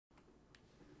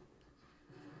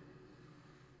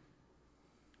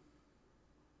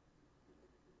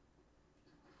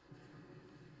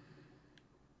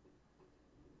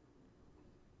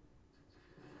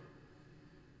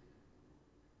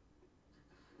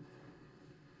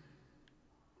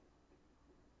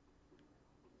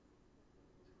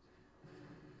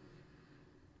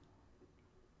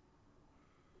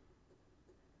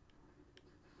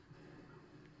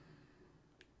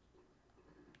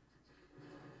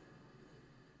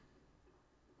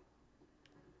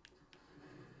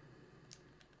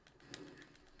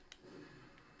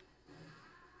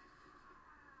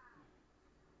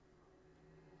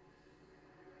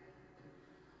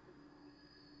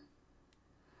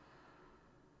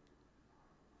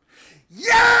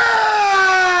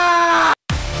Yeah!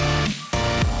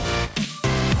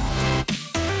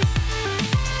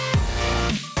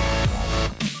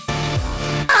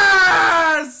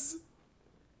 Yes!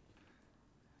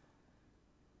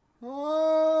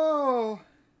 Oh.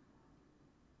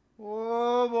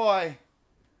 Oh boy.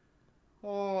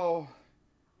 Oh.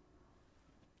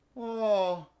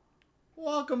 Oh.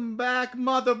 Welcome back,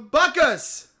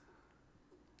 motherbuckers!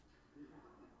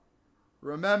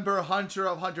 Remember Hunter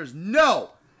of Hunters? No!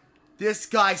 This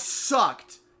guy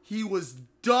sucked. He was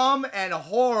dumb and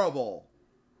horrible.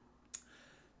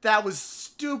 That was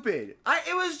stupid.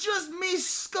 It was just me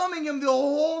scumming him the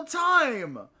whole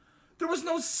time. There was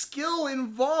no skill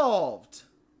involved.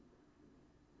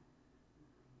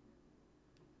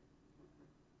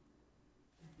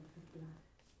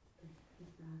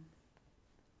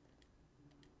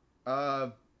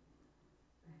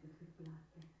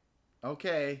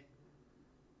 Okay.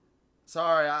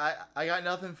 Sorry, I got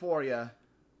nothing for you.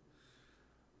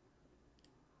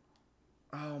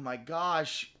 Oh my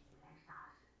gosh.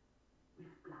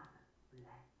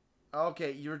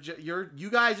 Okay, you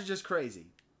guys are just crazy.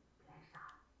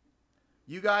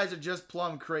 You guys are just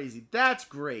plumb crazy. That's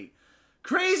great.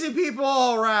 Crazy people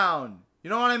all around. You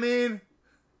know what I mean?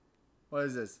 What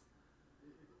is this?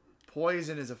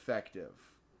 Poison is effective.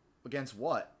 Against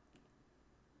what?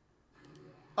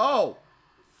 Oh!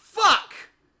 Fuck!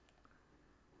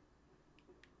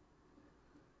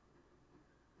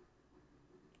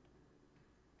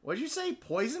 What did you say?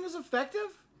 Poison is effective?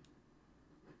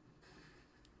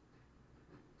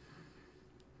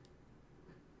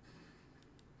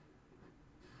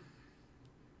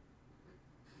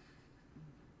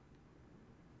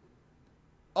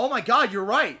 Oh my god, you're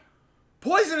right.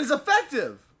 Poison is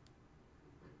effective.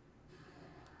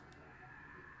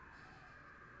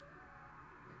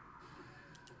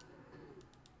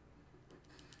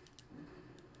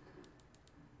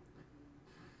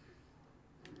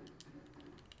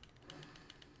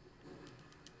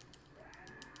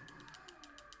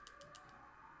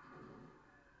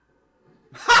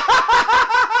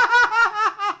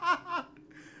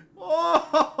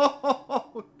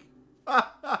 Oh.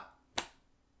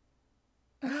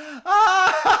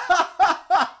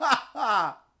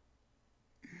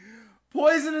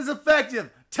 Poison is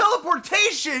effective.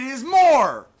 Teleportation is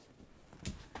more.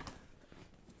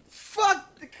 Fuck.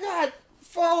 God.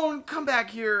 Phone. Come back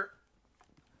here.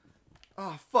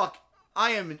 Oh, fuck.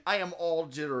 I am all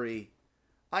jittery.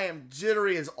 I am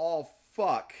jittery as all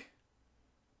fuck.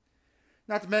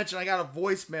 Not to mention, I got a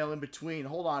voicemail in between.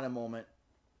 Hold on a moment.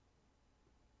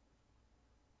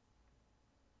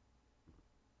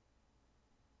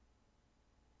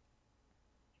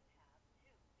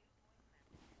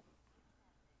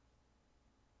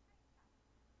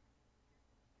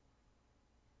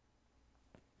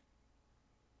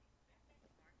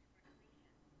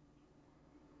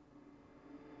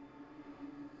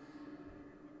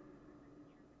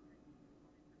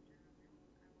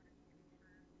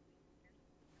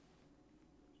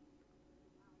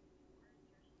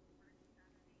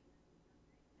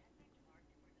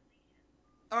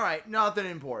 Alright, nothing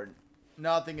important.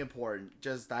 Nothing important.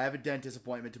 Just, I have a dentist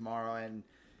appointment tomorrow, and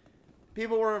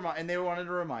people were and they wanted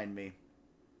to remind me.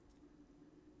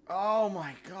 Oh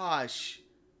my gosh.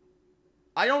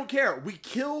 I don't care. We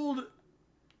killed...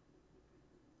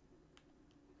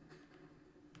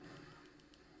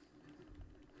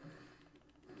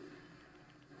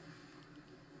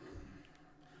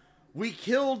 We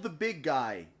killed the big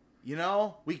guy. You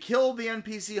know? We killed the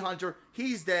NPC hunter.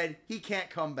 He's dead. He can't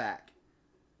come back.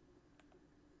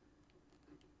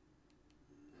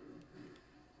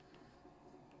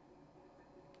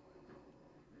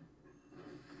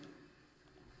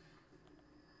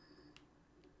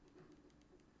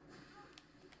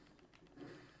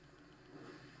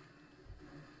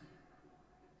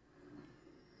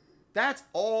 That's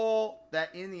all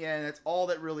that, in the end, that's all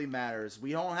that really matters.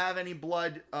 We don't have any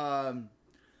blood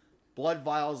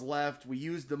vials left. We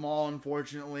used them all,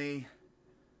 unfortunately.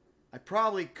 I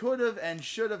probably could have and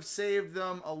should have saved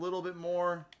them a little bit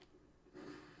more.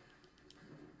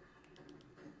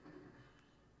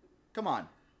 Come on.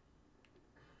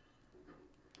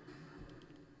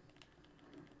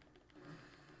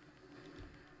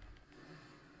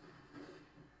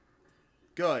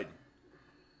 Good.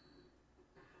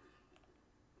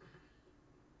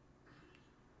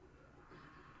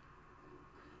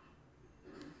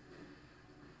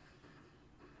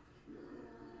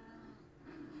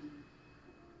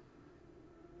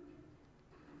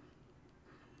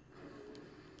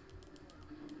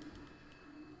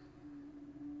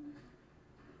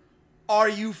 Are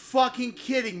you fucking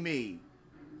kidding me?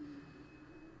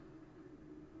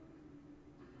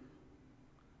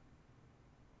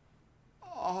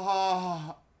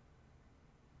 Oh.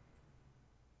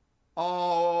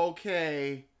 Oh,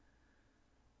 okay.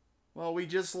 Well, we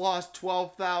just lost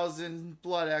 12,000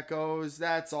 blood echoes,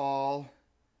 that's all.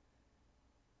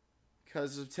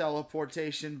 Because of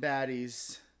teleportation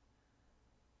baddies.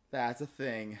 That's a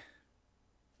thing.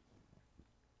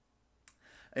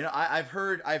 And I've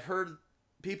heard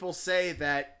people say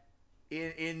that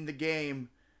in the game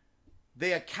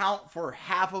they account for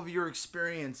half of your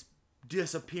experience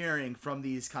disappearing from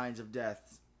these kinds of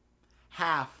deaths.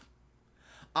 Half.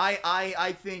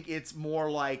 I think it's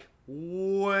more like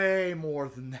way more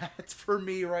than that for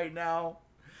me right now.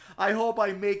 I hope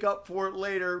I make up for it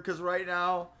later, because right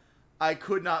now I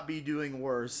could not be doing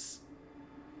worse.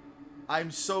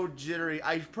 I'm so jittery.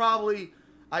 I probably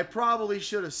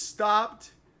should have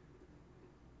stopped.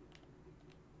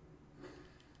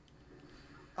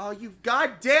 Oh, you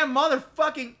goddamn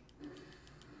motherfucking...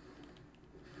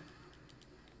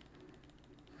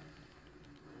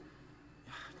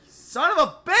 Son of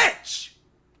a bitch!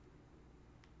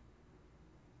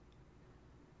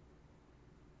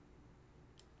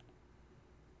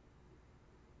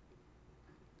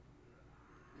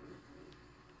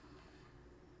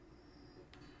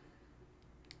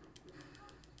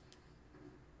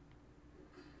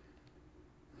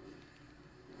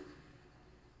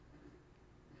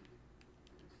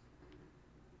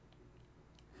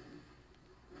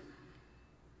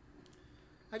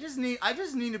 I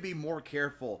just need to be more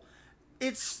careful.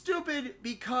 It's stupid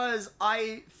because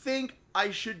I think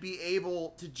I should be able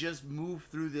to just move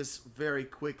through this very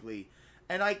quickly,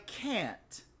 and I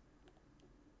can't.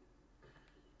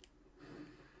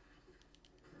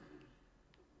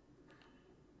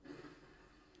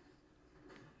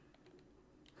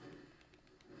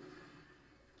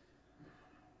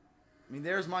 I mean,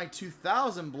 there's my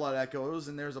 2,000 blood echoes,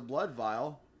 and there's a blood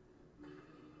vial.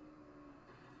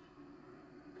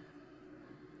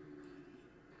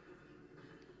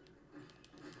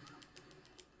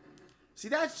 See,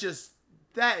 that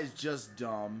is just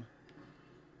dumb.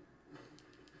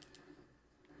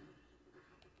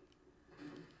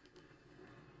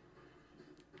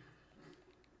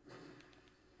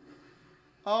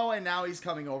 Oh, and now he's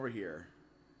coming over here.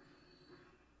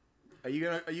 Are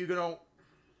you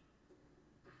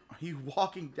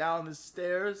walking down the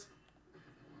stairs?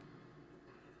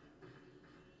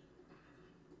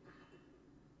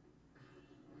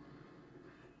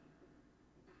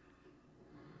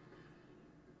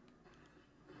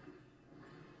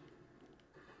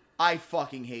 I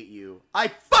fucking hate you. I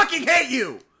fucking hate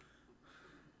you!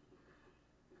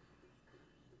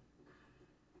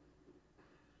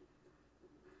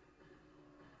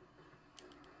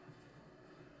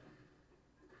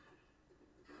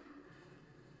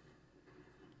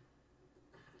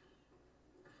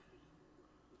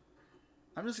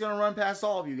 I'm just gonna run past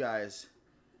all of you guys.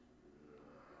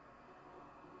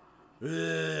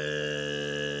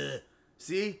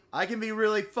 See? I can be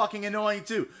really fucking annoying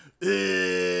too.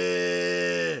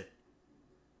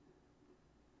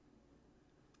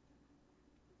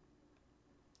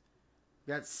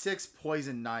 Got 6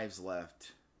 poison knives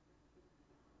left.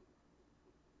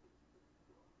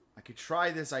 I could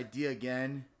try this idea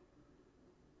again.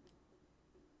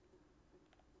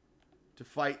 To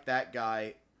fight that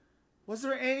guy. Was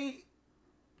there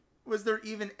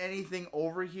even anything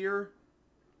over here?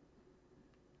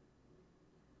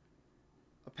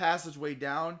 A passageway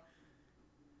down.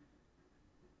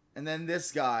 And then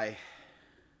this guy.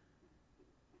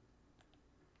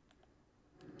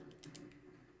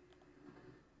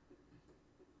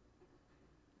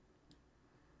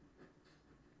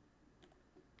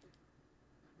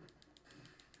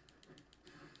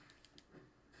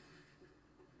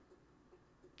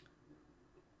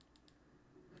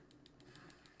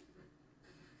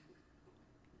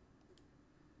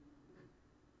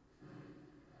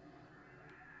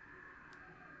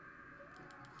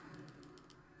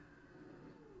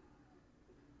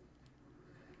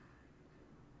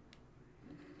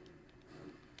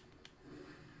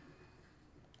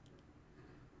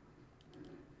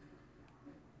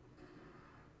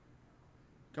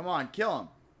 Come on, kill him.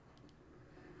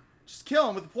 Just kill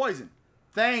him with the poison.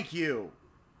 Thank you.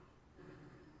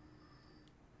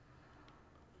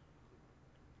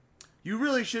 You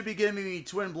really should be giving me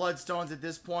twin bloodstones at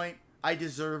this point. I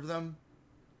deserve them.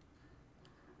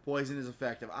 Poison is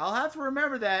effective. I'll have to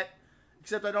remember that,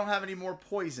 except I don't have any more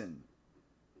poison.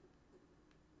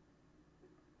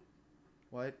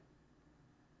 What?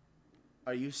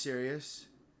 Are you serious?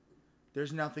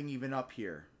 There's nothing even up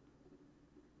here.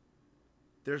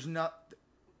 There's not...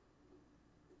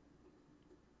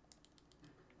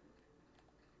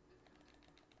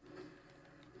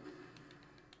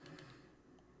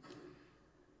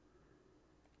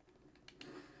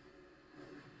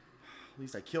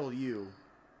 least I killed you.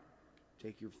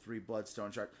 Take your 3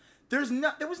 bloodstone shards. There was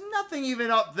nothing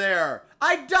even up there.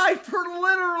 I died for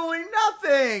literally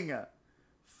nothing.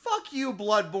 Fuck you,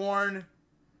 Bloodborne.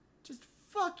 Just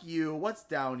fuck you. What's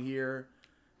down here?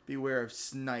 Beware of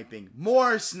sniping.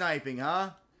 More sniping,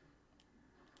 huh?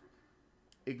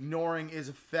 Ignoring is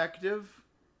effective.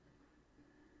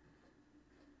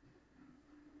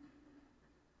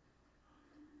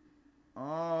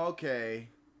 Oh, okay.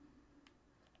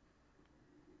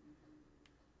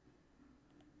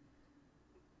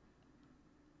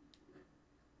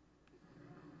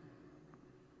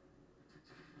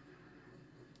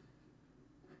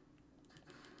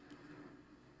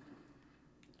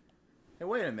 Hey,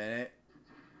 wait a minute.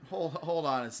 Hold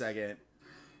on a second.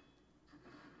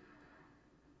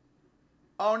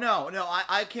 Oh, no,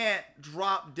 I can't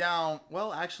drop down.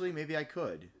 Well, actually, maybe I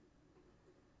could.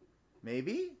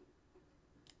 Maybe?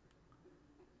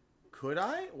 Could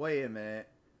I? Wait a minute.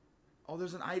 Oh,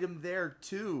 there's an item there,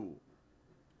 too.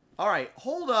 Alright,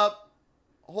 hold up.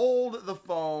 Hold the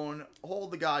phone.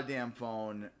 Hold the goddamn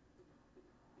phone.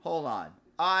 Hold on.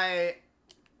 I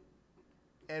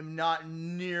am not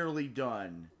nearly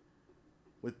done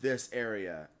with this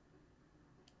area.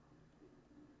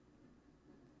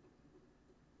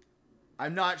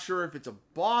 I'm not sure if it's a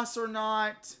boss or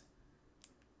not.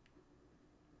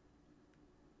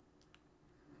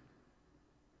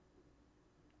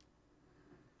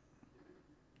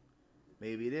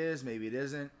 Maybe it is, maybe it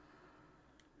isn't.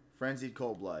 Frenzied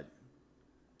Cold Blood.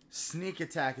 Sneak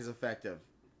attack is effective.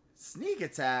 Sneak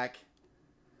attack?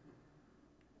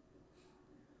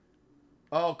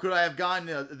 Oh, could I have gotten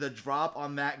the drop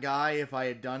on that guy if I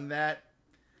had done that?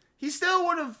 He still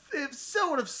would have,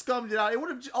 scummed it out.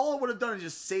 All it would have done is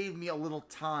just save me a little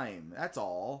time. That's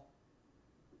all.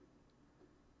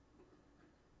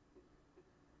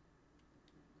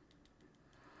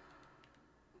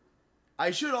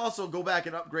 I should also go back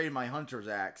and upgrade my hunter's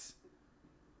axe.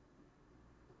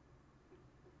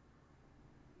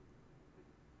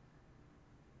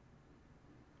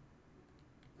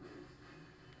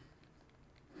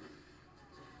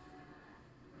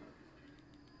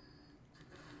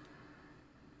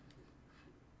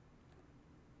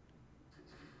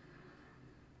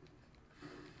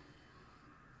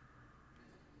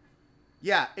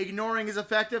 Yeah, ignoring is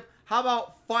effective. How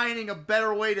about finding a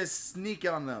better way to sneak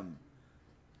on them?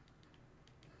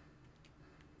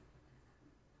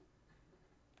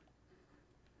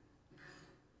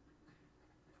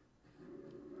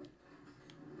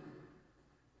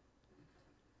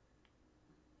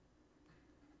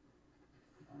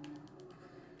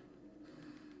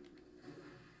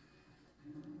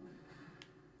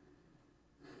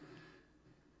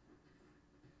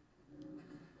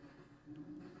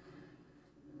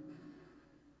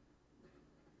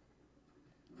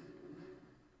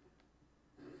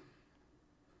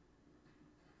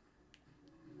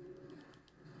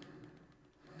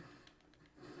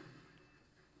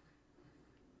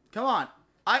 Come on.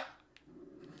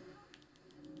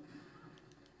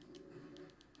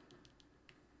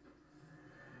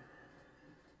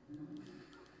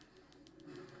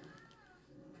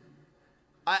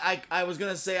 I was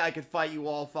gonna say I could fight you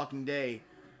all fucking day,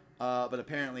 but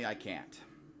apparently I can't.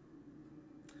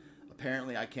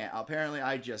 Apparently I can't. Apparently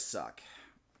I just suck.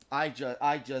 I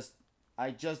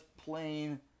just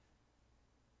plain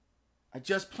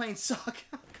suck.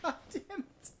 God damn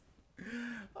it.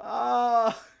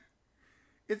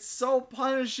 It's so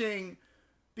punishing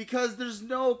because there's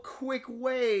no quick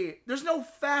way. There's no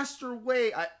faster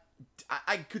way.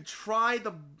 I could try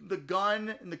the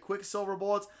gun and the quicksilver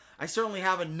bullets. I certainly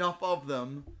have enough of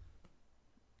them.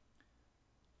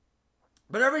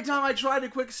 But every time I try the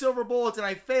quicksilver bullets and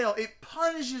I fail, it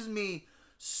punishes me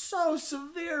so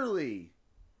severely.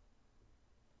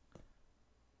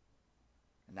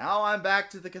 Now I'm back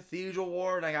to the Cathedral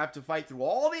Ward. I have to fight through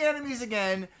all the enemies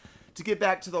again to get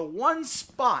back to the one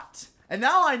spot. And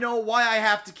now I know why I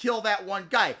have to kill that one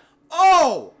guy.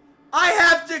 Oh! I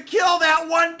have to kill that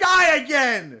one guy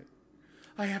again!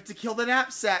 I have to kill the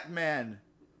knapsack man.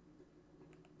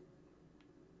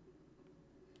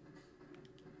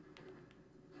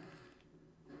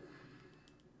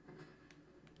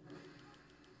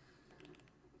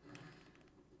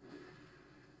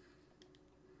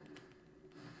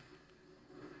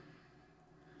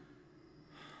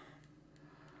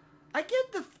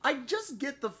 I just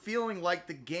get the feeling like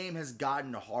the game has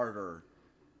gotten harder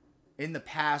in the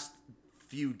past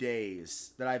few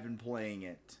days that I've been playing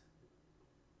it.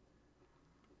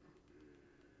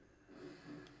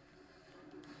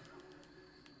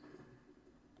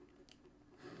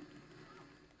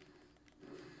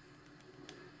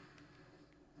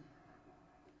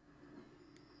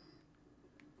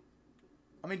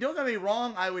 I mean, don't get me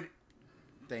wrong, I would...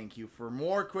 Thank you for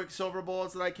more Quicksilver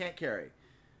bullets that I can't carry.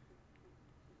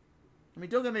 I mean,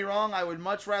 don't get me wrong, I would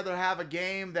much rather have a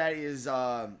game that is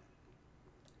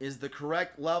the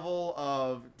correct level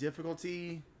of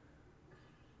difficulty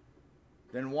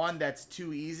than one that's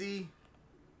too easy.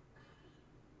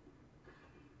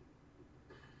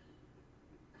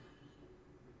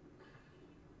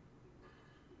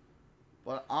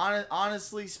 But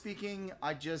honestly speaking,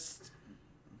 I just...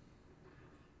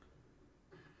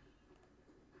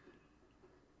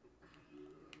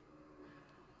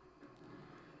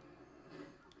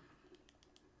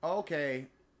 Okay.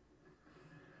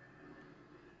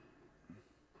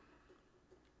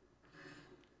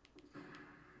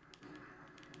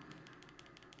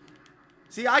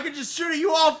 See, I could just shoot at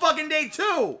you all fucking day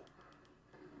too!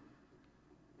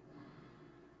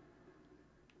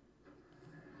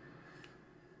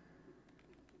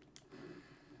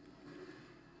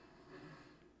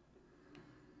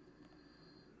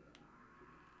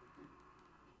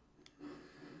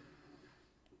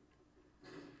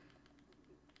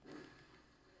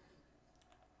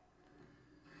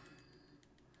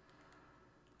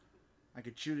 I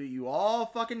could shoot at you all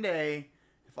fucking day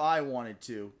if I wanted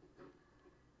to.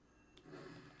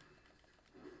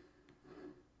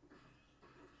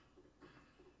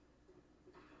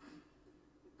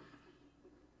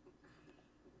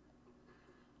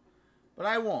 But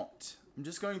I won't. I'm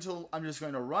just going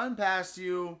to run past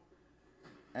you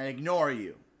and ignore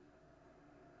you.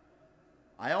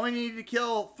 I only needed to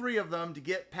kill 3 of them to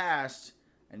get past,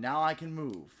 and now I can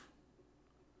move.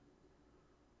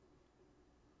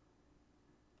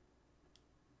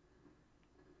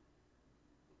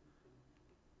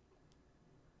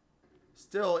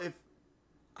 Still,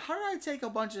 how did I take a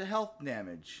bunch of health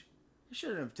damage? I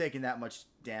shouldn't have taken that much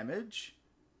damage.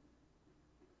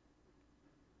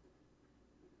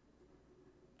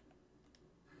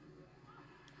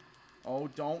 Oh,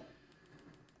 don't.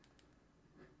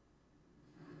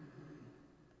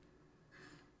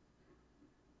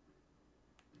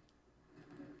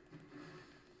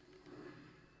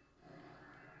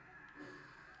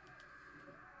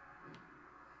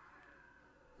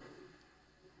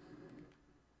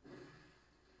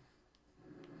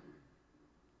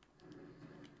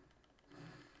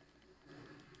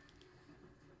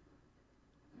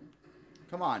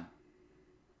 Come on.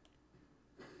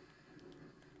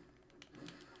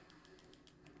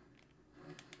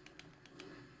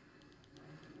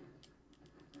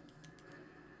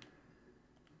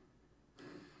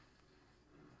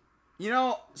 You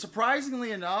know,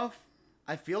 surprisingly enough,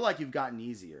 I feel like you've gotten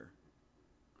easier.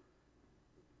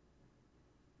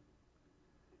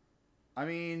 I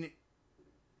mean,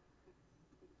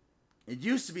 it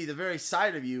used to be the very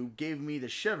sight of you gave me the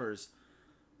shivers.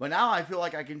 But now I feel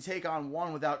like I can take on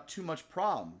one without too much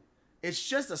problem. It's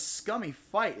just a scummy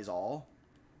fight is all.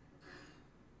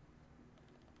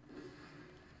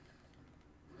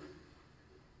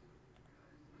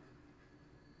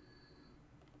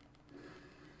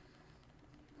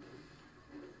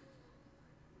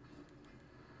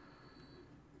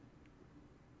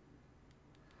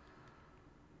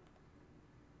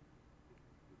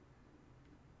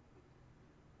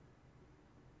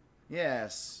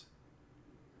 Yes.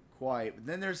 Quite. But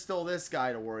then there's still this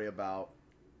guy to worry about.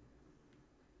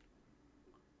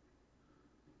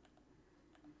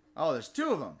 Oh, there's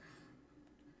 2 of them.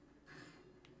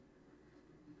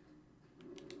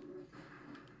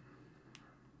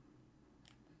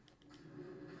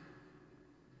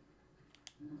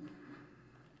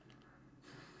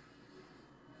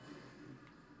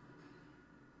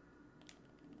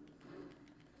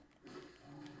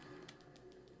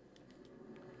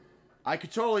 I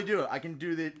could totally do it. I can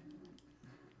do the...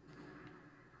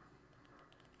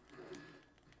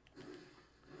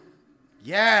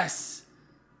 Yes!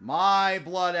 My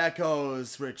blood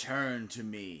echoes return to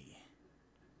me.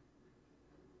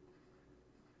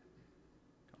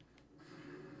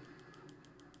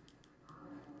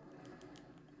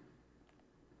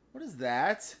 What is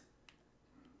that?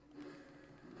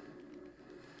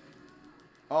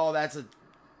 Oh, that's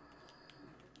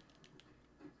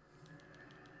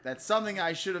something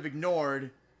I should have ignored.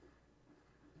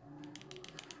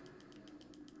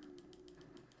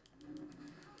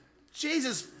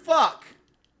 Jesus fuck!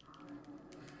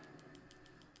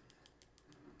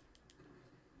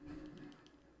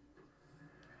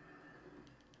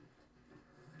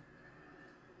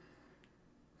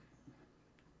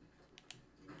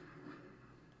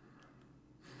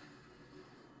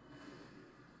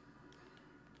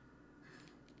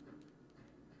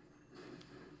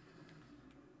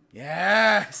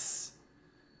 Yes!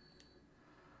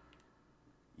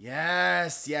 Yes!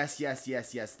 Yes, yes, yes,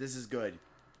 yes, yes. This is good.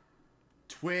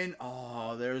 Twin.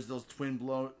 Oh, there's those twin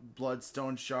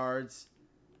bloodstone shards.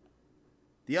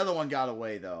 The other one got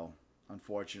away, though,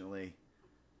 unfortunately.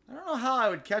 I don't know how I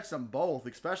would catch them both,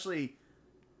 especially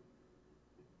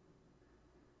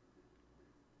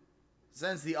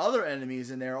since the other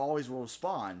enemies in there always will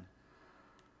spawn.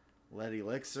 Lead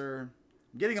elixir.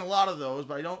 I'm getting a lot of those,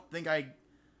 but I don't think I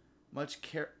much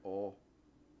care. Oh.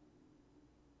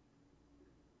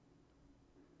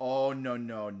 Oh, no,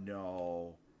 no,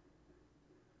 no.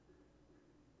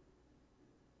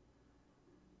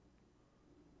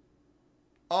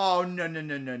 Oh, no, no,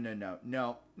 no, no, no, no.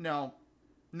 No, no,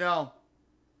 no.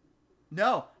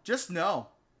 No, just no.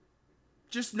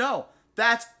 Just no.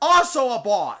 That's also a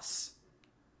boss.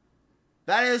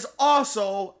 That is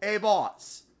also a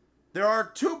boss. There are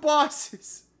two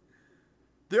bosses.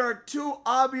 There are two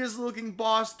obvious looking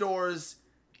boss doors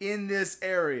in this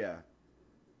area.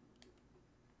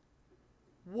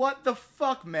 What the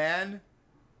fuck, man?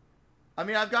 I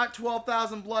mean, I've got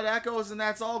 12,000 blood echoes and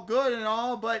that's all good and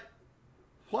all, but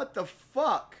what the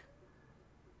fuck?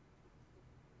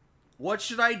 What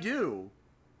should I do?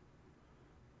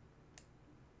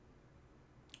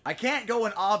 I can't go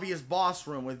in obvious boss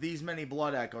room with these many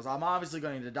blood echoes. I'm obviously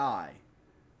going to die.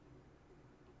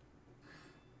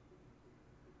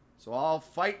 So I'll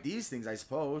fight these things, I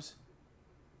suppose.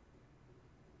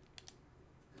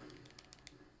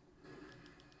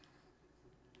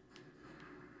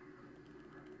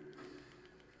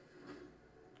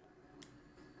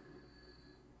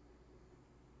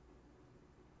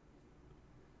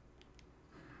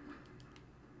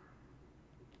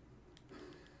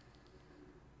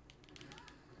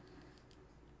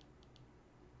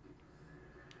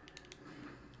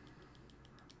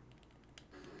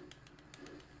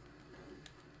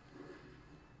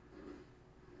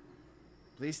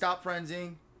 Please stop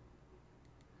frenzying.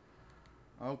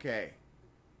 Okay.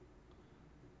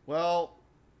 Well,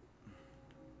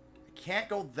 I can't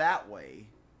go that way.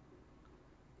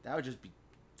 That would just be...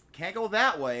 Can't go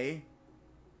that way.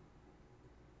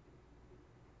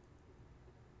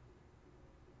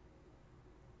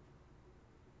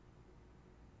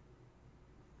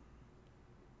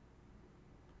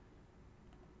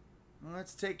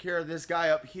 Let's take care of this guy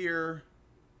up here.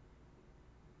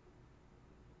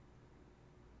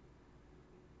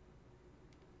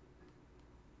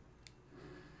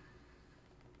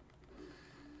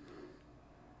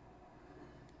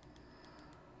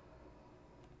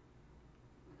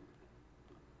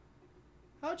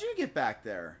 How'd you get back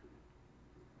there?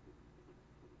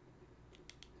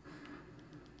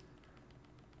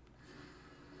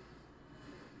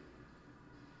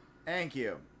 Thank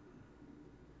you.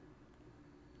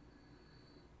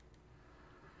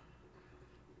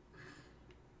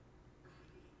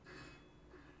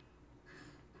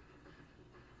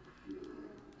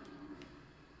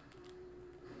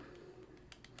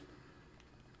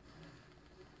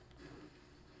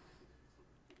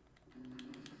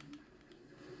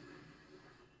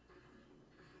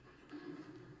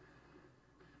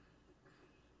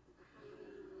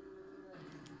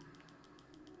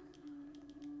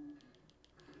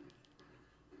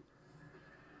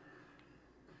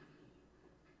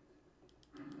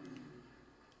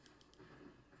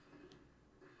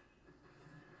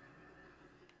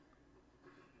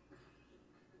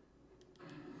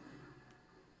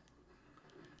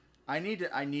 I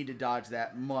need to dodge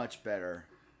that much better.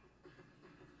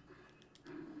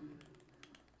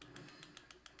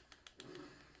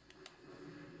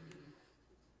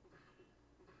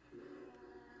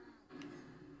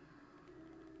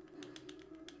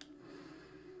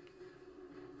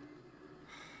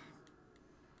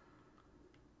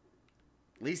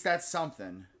 At least that's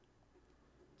something.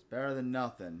 It's better than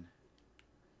nothing.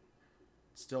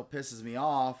 Still pisses me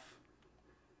off.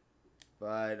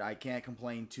 But I can't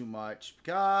complain too much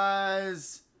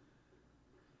because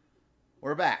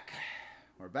we're back.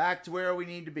 We're back to where we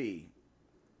need to be.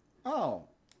 Oh,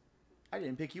 I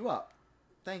didn't pick you up.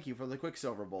 Thank you for the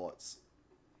Quicksilver bullets.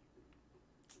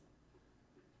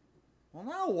 Well,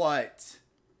 now what?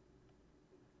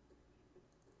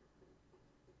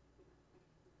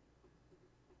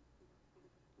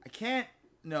 I can't.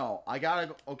 No, I gotta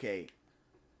go. Okay.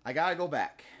 I gotta go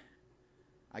back.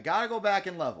 I gotta go back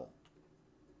and level.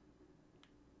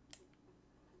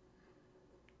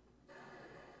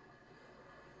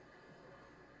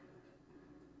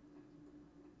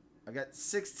 I've got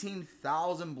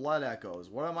 16,000 blood echoes.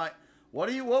 What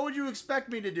would you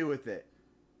expect me to do with it?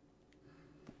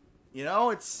 You know,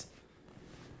 it's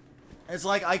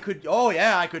like I could, oh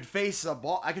yeah, I could face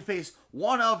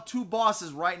one of two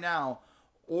bosses right now,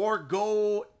 or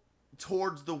go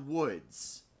towards the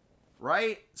woods,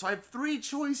 right? So I have 3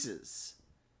 choices.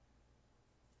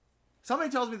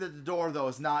 Somebody tells me that the door, though,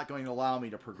 is not going to allow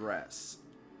me to progress.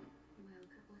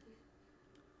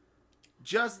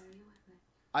 Just,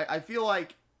 I feel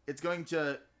like it's going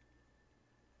to,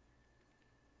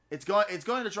 it's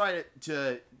going to try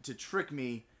to trick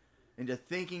me into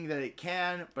thinking that it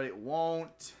can, but it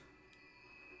won't.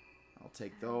 I'll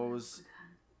take those.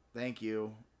 Thank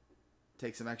you.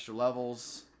 Take some extra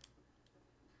levels.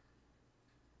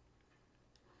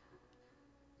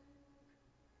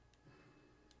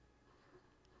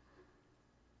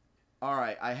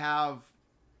 Alright, I have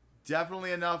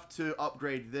definitely enough to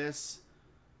upgrade this.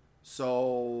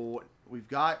 So, we've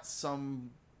got some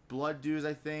blood dues,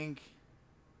 I think.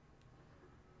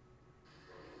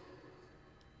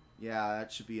 Yeah,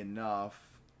 that should be enough.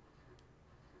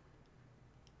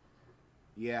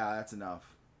 Yeah, that's enough.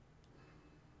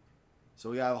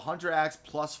 So we have Hunter Axe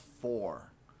plus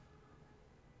 4.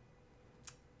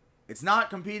 It's not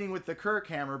competing with the Kirk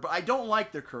Hammer, but I don't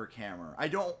like the Kirk Hammer.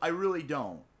 I really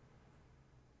don't.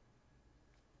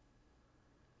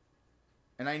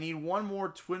 And I need one more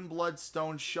Twin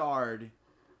Bloodstone Shard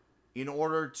in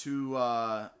order to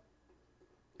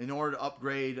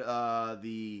upgrade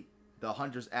the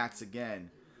Hunter's Axe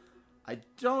again. I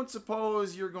don't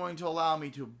suppose you're going to allow me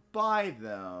to buy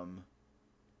them.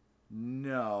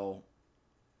 No.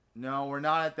 No, we're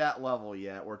not at that level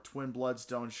yet, where Twin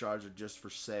Bloodstone Shards are just for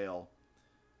sale.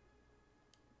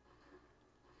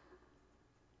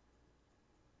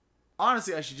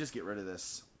 Honestly, I should just get rid of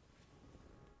this.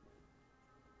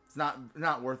 It's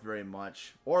not worth very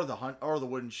much. Or the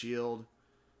wooden shield.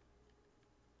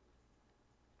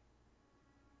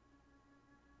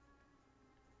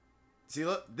 See,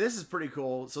 look, this is pretty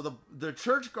cool. So the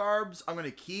church garbs I'm going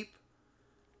to keep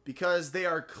because they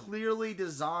are clearly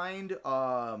designed. They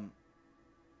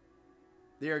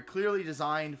are clearly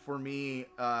designed for me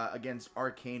against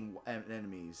arcane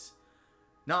enemies,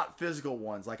 not physical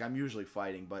ones like I'm usually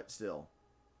fighting, but still.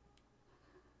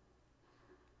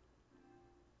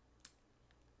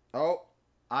 Oh,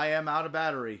 I am out of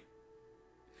battery.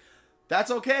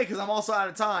 That's okay, because I'm also out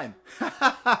of time.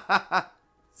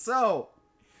 So,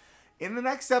 in the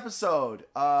next episode,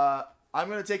 I'm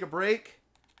going to take a break.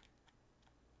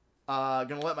 Going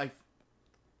to let my...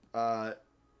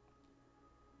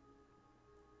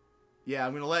 yeah,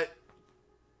 I'm going to let...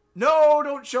 No,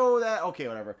 don't show that. Okay,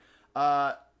 whatever.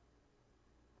 I'm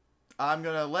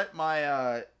going to let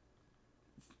my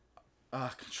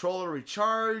controller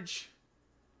recharge.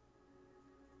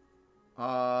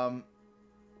 And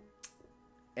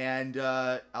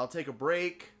I'll take a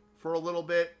break for a little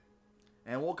bit,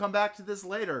 and we'll come back to this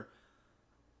later.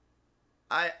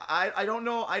 I don't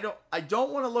know. I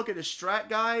don't want to look at a strat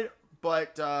guide,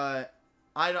 but I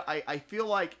feel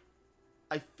like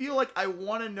I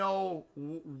want to know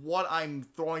what I'm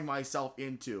throwing myself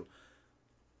into.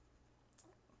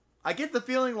 I get the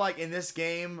feeling like in this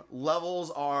game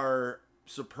levels are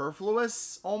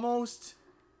superfluous almost.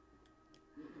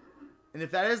 And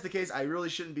if that is the case, I really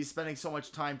shouldn't be spending so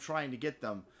much time trying to get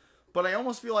them. But I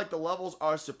almost feel like the levels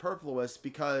are superfluous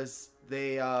because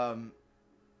they, oh,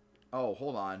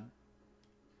 hold on.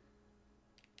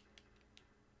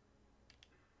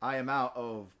 I am out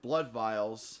of blood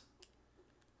vials.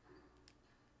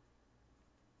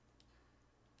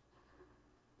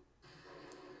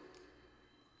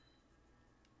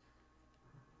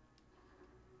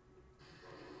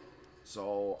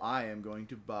 So I am going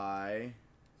to buy...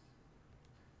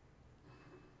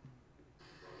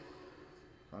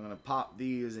 I'm going to pop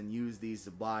these and use these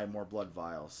to buy more blood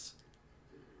vials.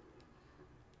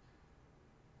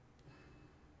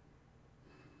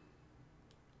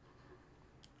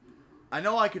 I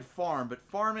know I could farm, but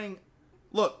farming...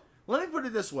 Look, let me put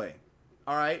it this way.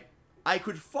 Alright? I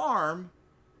could farm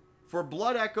for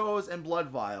blood echoes and blood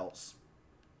vials.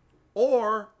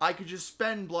 Or I could just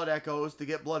spend blood echoes to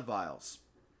get blood vials.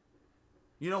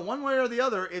 You know, one way or the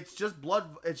other, it's just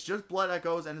blood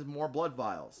echoes and it's more blood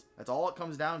vials. That's all it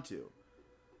comes down to.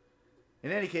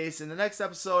 In any case, in the next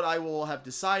episode, I will have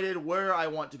decided where I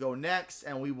want to go next,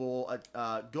 and we will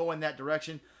go in that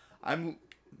direction. I'm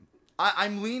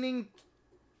leaning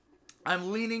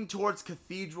towards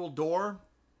Cathedral Door.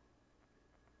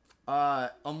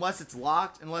 Unless it's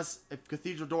locked. If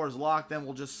Cathedral Door is locked, then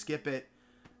we'll just skip it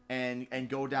and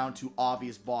go down to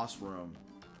Obvious Boss Room.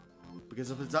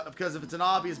 Because if it's an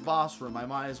obvious boss room, I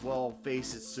might as well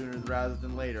face it sooner rather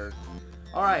than later.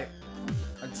 Alright.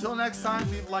 Until next time,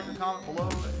 leave a like or comment below.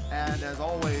 And as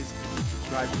always,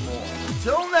 subscribe for more.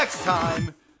 Until next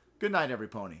time, good night, every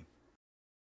pony.